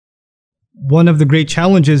one of the great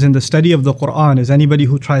challenges in the study of the Quran is anybody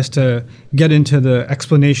who tries to get into the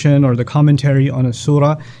explanation or the commentary on a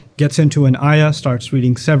surah gets into an ayah, starts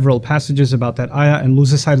reading several passages about that ayah, and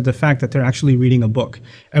loses sight of the fact that they're actually reading a book.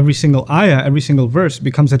 Every single ayah, every single verse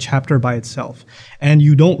becomes a chapter by itself. And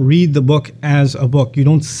you don't read the book as a book. You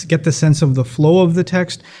don't get the sense of the flow of the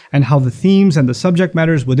text and how the themes and the subject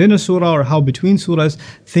matters within a surah or how between surahs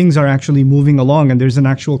things are actually moving along and there's an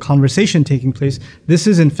actual conversation taking place. This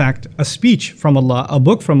is in fact a speech from Allah, a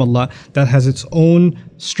book from Allah that has its own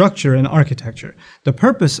structure and architecture. The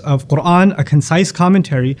purpose of Quran, a concise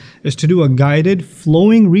commentary, is to do a guided,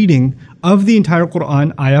 flowing reading of the entire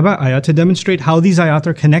Quran, ayah by ayah, to demonstrate how these ayat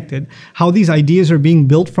are connected, how these ideas are being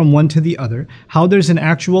built from one to the other, how there's an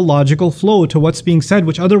actual logical flow to what's being said,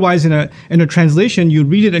 which otherwise in a translation, you'd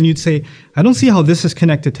read it and you'd say, I don't see how this is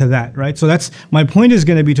connected to that, right? So that's, my point is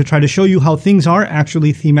going to be to try to show you how things are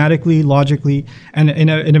actually thematically, logically, and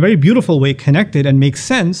in a very beautiful way connected and make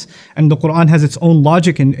sense, and the Quran has its own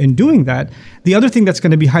logic in doing that. The other thing that's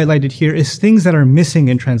going to be highlighted here is things that are missing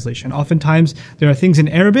in translation. Oftentimes, there are things in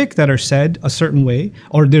Arabic that are said a certain way,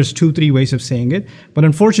 or there's 2-3 ways of saying it, but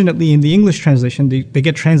unfortunately in the English translation, they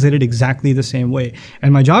get translated exactly the same way.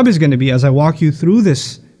 And my job is going to be, as I walk you through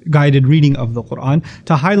this guided reading of the Quran,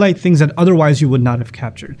 to highlight things that otherwise you would not have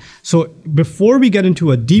captured. So before we get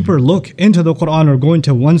into a deeper look into the Quran or go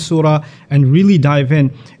into one surah and really dive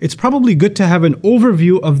in, it's probably good to have an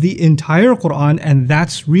overview of the entire Quran, and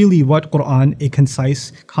that's really what Quran, a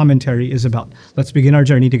concise commentary, is about. Let's begin our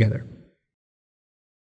journey together.